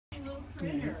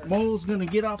Mole's gonna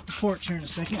get off the porch here in a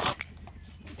second.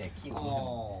 They're cute.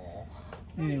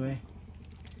 Anyway,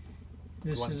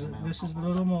 this is the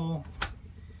little mole.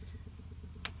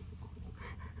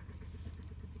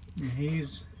 And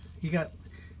he got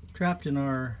trapped in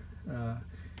our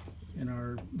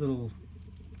little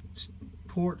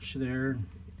porch there.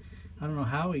 I don't know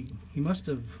how he must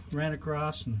have ran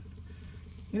across, and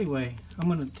anyway, I'm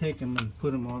gonna take him and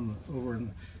put him over in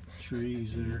the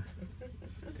trees there.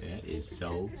 That is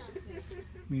so.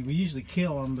 I mean, we usually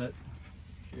kill them, but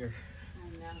Here.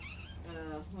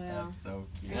 Well, That's so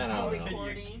cute. I don't know.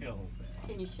 Can you kill that?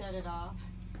 can you shut it off?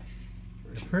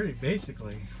 they're pretty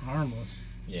basically harmless.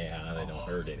 Yeah, they don't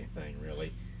hurt anything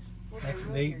really. Well,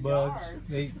 They eat bugs.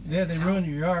 They ruin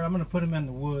your yard. I'm gonna put him in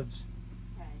the woods,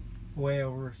 Okay. way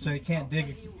over, so he can't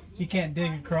dig. He can't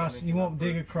dig across. He won't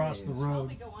dig across the road.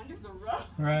 Probably go under the road.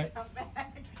 Right. Come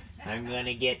back. I'm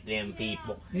gonna get them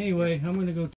people. Anyway, I'm gonna go